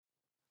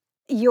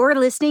You're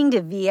listening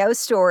to VO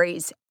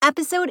Stories,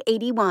 episode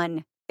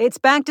 81. It's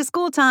back to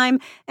school time,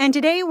 and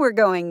today we're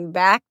going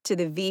back to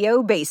the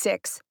VO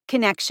basics: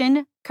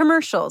 connection,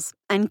 commercials,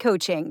 and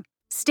coaching.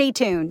 Stay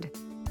tuned.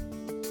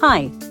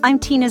 Hi, I'm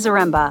Tina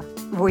Zaremba,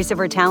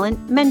 voiceover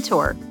talent,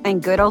 mentor,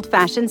 and good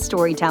old-fashioned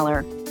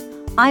storyteller.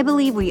 I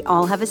believe we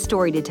all have a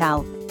story to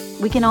tell.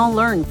 We can all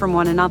learn from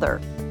one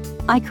another.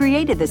 I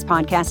created this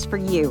podcast for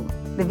you,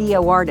 the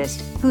VO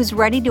artist, who's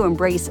ready to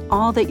embrace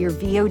all that your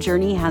VO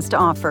journey has to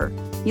offer.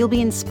 You'll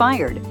be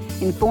inspired,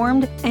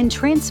 informed, and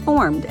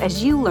transformed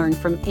as you learn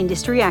from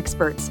industry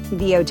experts,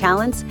 VO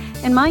talents,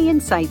 and my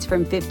insights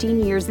from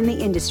 15 years in the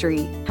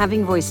industry,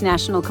 having voiced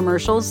national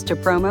commercials to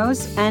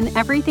promos and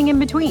everything in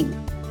between.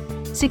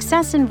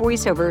 Success in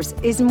voiceovers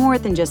is more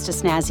than just a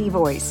snazzy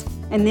voice,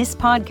 and this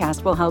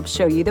podcast will help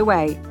show you the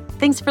way.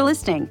 Thanks for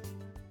listening.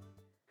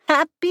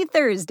 Happy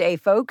Thursday,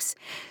 folks.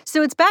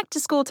 So it's back to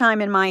school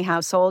time in my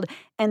household,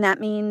 and that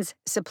means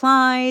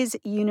supplies,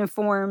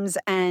 uniforms,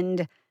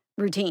 and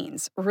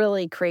routines,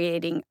 really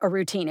creating a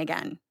routine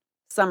again.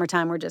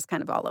 Summertime, we're just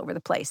kind of all over the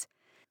place.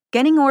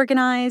 Getting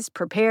organized,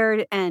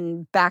 prepared,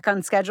 and back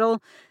on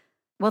schedule,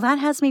 well, that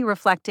has me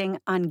reflecting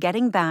on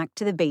getting back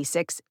to the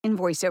basics in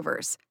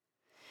voiceovers.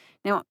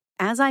 Now,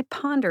 as I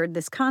pondered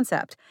this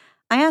concept,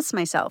 I asked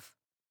myself,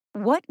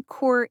 what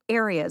core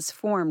areas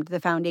formed the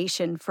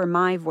foundation for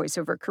my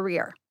voiceover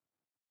career?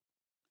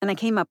 And I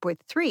came up with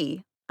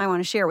 3 I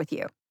want to share with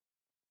you.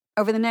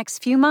 Over the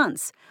next few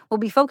months, we'll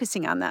be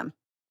focusing on them.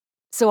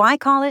 So I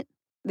call it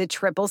the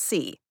Triple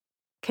C: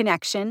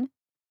 connection,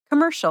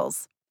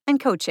 commercials, and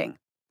coaching.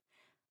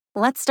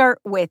 Let's start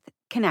with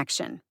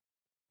connection.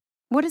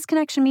 What does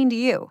connection mean to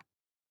you?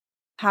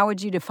 How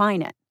would you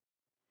define it?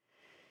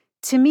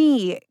 To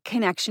me,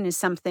 connection is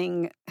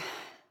something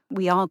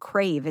we all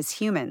crave as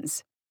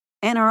humans,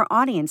 and our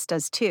audience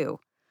does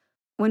too.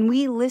 When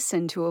we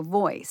listen to a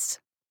voice,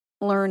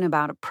 learn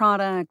about a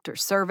product or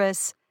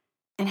service,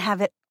 and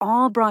have it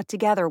all brought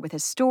together with a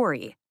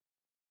story,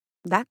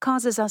 that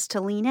causes us to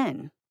lean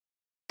in,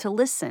 to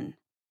listen,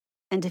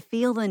 and to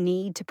feel the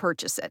need to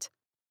purchase it,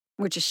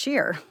 which is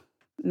sheer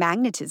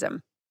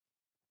magnetism.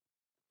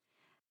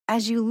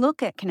 As you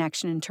look at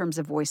connection in terms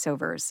of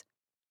voiceovers,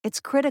 it's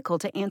critical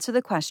to answer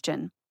the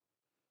question,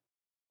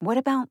 what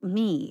about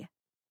me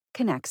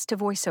connects to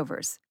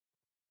voiceovers?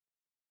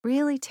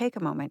 Really take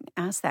a moment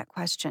and ask that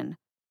question.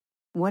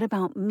 What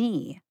about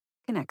me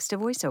connects to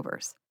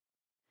voiceovers?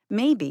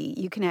 Maybe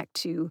you connect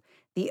to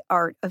the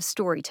art of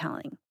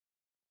storytelling.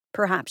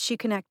 Perhaps you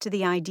connect to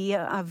the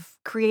idea of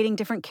creating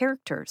different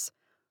characters.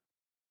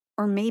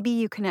 Or maybe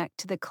you connect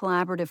to the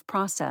collaborative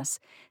process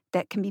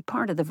that can be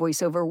part of the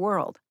voiceover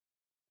world.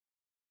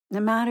 No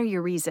matter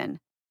your reason,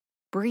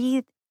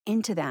 breathe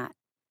into that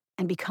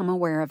and become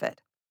aware of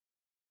it.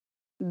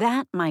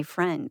 That, my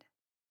friend,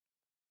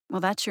 well,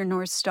 that's your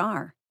North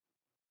Star.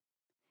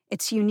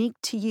 It's unique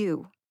to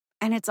you,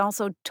 and it's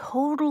also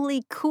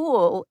totally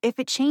cool if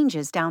it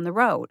changes down the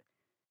road.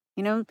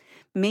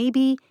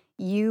 Maybe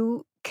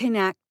you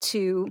connect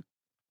to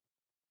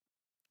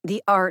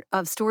the art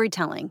of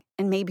storytelling,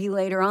 and maybe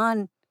later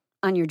on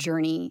your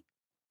journey,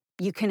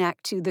 you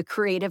connect to the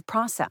creative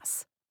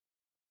process.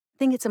 I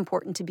think it's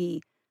important to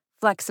be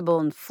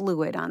flexible and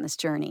fluid on this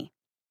journey.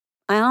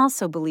 I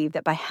also believe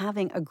that by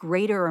having a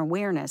greater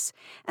awareness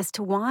as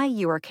to why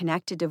you are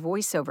connected to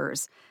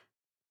voiceovers,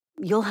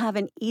 you'll have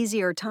an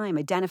easier time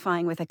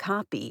identifying with a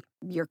copy,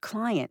 your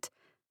client,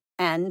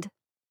 and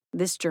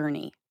this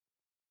journey.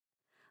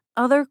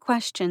 Other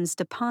questions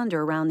to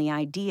ponder around the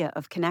idea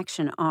of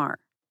connection are,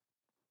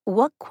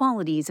 what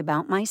qualities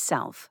about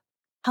myself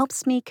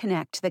helps me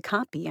connect to the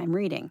copy I'm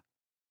reading?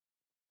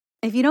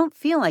 If you don't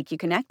feel like you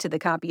connect to the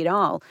copy at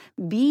all,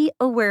 be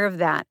aware of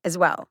that as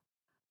well.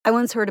 I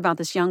once heard about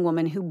this young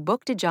woman who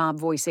booked a job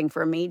voicing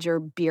for a major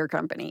beer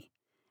company.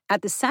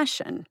 At the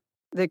session,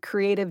 the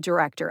creative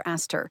director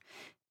asked her,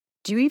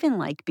 "Do you even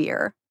like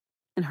beer?"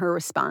 And her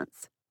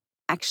response,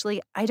 "Actually,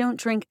 I don't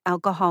drink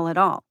alcohol at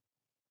all."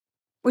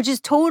 Which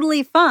is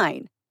totally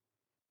fine.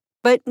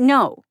 But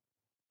know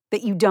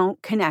that you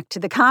don't connect to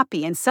the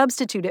copy and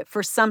substitute it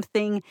for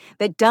something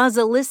that does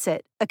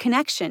elicit a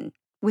connection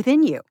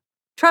within you.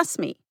 Trust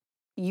me,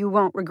 you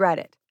won't regret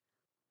it.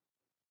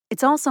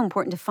 It's also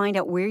important to find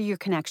out where your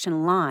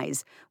connection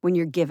lies when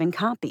you're given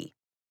copy.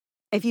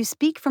 If you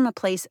speak from a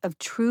place of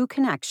true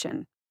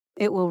connection,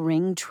 it will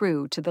ring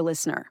true to the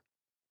listener.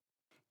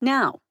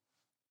 Now,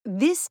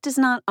 this does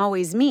not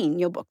always mean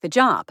you'll book the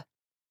job,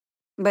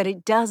 but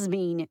it does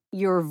mean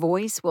your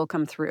voice will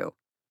come through,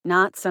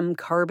 not some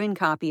carbon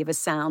copy of a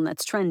sound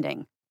that's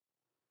trending.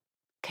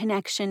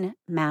 Connection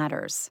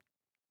matters.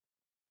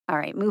 All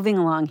right, moving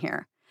along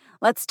here.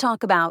 Let's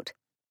talk about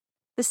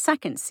the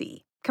second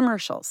C,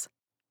 commercials.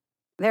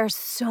 There are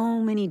so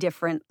many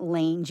different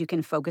lanes you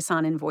can focus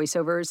on in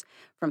voiceovers,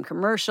 from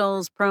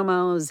commercials,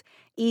 promos,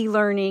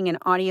 e-learning, and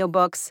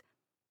audiobooks.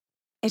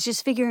 It's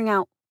just figuring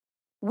out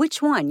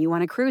which one you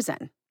want to cruise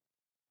in.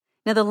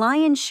 Now, the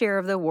lion's share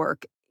of the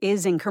work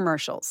is in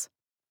commercials.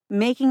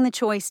 Making the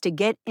choice to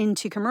get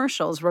into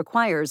commercials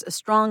requires a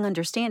strong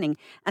understanding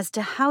as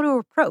to how to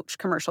approach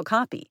commercial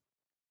copy.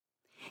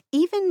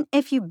 Even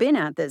if you've been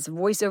at this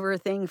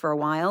voiceover thing for a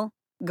while,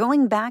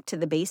 going back to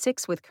the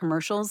basics with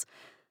commercials,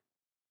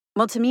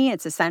 well, to me,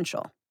 it's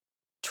essential.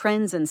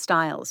 Trends and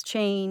styles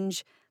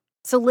change,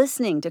 so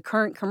listening to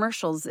current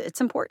commercials, it's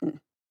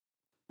important.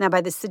 Now,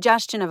 by the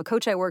suggestion of a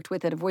coach I worked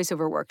with at a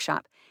voiceover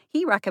workshop,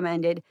 he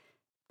recommended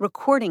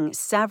recording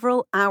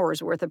several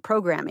hours worth of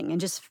programming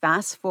and just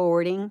fast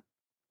forwarding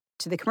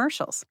to the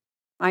commercials.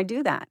 I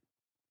do that.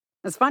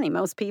 It's funny,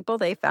 most people,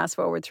 they fast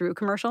forward through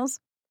commercials,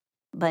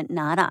 but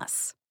not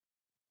us.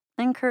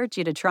 I encourage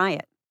you to try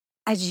it.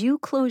 As you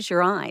close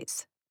your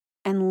eyes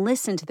and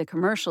listen to the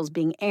commercials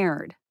being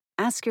aired,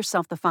 ask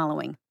yourself the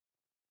following.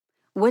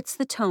 What's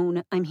the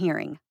tone I'm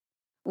hearing?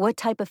 What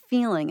type of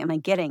feeling am I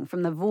getting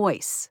from the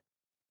voice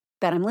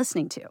that I'm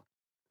listening to?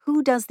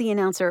 Who does the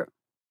announcer?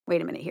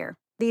 Wait a minute here.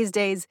 These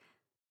days,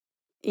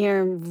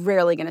 you're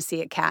rarely going to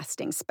see a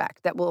casting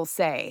spec that will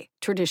say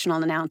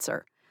traditional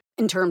announcer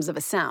in terms of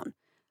a sound.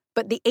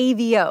 But the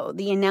AVO,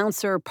 the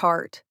announcer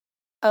part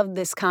of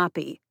this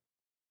copy,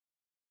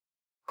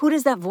 who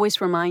does that voice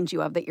remind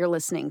you of that you're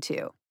listening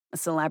to? A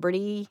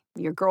celebrity?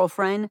 Your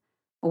girlfriend?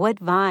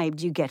 What vibe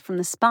do you get from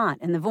the spot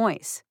and the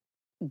voice?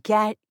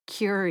 Get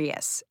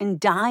curious and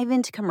dive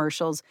into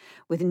commercials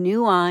with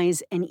new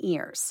eyes and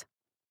ears.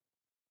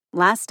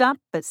 Last up,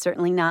 but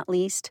certainly not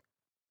least,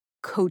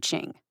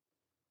 coaching.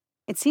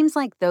 It seems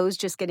like those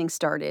just getting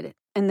started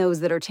and those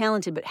that are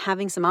talented but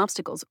having some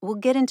obstacles will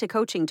get into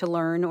coaching to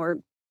learn or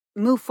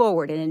move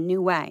forward in a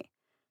new way.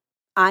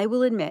 I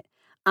will admit,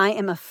 I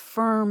am a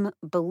firm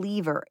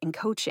believer in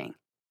coaching.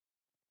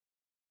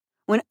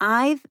 When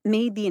I've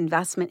made the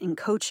investment in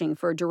coaching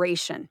for a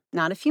duration,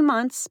 not a few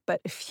months,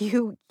 but a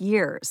few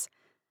years,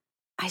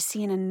 I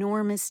see an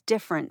enormous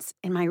difference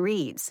in my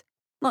reads.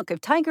 Look,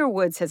 if Tiger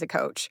Woods has a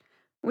coach,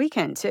 we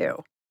can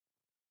too.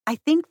 I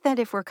think that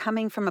if we're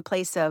coming from a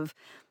place of,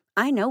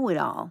 I know it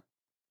all,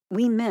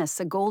 we miss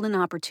a golden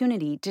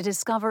opportunity to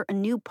discover a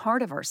new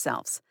part of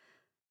ourselves.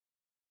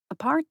 A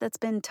part that's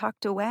been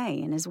tucked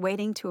away and is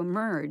waiting to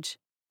emerge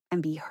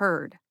and be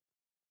heard.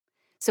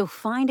 So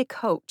find a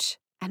coach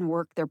and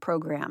work their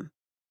program.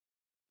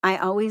 I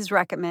always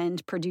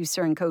recommend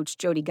producer and coach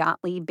Jody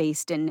Gottlieb,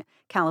 based in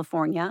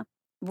California.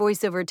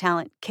 Voiceover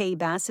talent Kay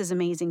Bass is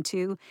amazing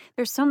too.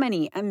 There's so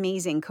many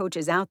amazing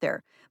coaches out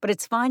there, but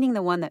it's finding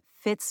the one that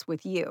fits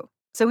with you.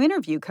 So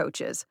interview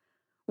coaches.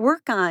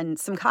 Work on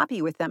some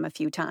copy with them a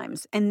few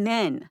times, and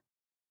then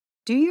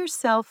do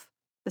yourself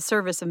the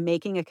service of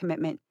making a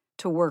commitment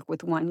to work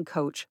with one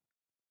coach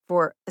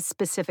for a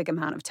specific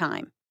amount of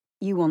time.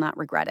 You will not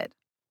regret it.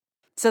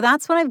 So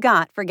that's what I've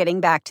got for getting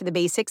back to the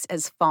basics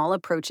as fall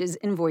approaches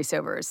in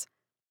voiceovers.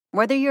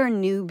 Whether you're a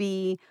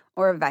newbie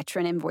or a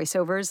veteran in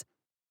voiceovers,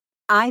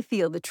 I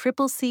feel the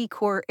CCC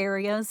core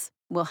areas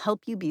will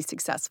help you be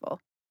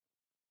successful.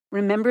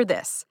 Remember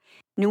this,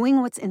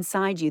 knowing what's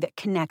inside you that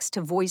connects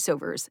to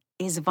voiceovers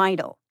is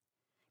vital.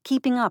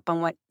 Keeping up on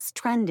what's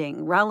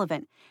trending,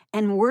 relevant,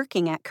 and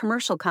working at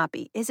commercial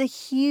copy is a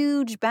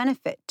huge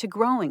benefit to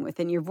growing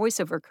within your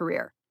voiceover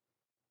career.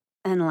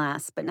 And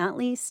last but not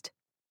least,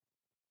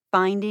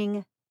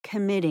 finding,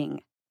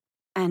 committing,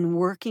 and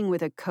working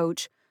with a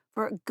coach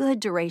for a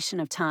good duration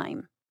of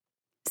time.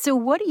 So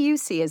what do you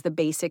see as the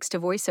basics to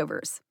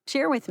voiceovers?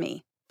 Share with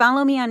me.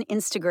 Follow me on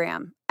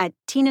Instagram at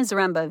Tina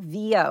Zaremba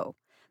VO.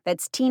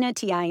 That's Tina,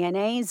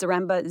 T-I-N-A,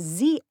 Zaremba,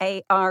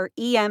 Z-A-R-E-M-B-A-V-O,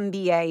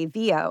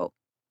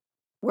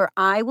 where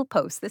I will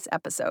post this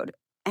episode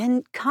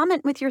and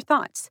comment with your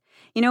thoughts.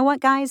 You know what,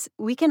 guys?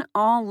 We can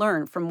all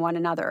learn from one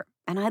another,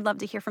 and I'd love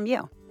to hear from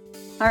you.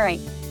 All right,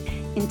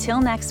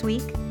 until next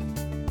week,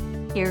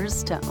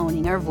 here's to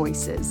owning our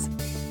voices.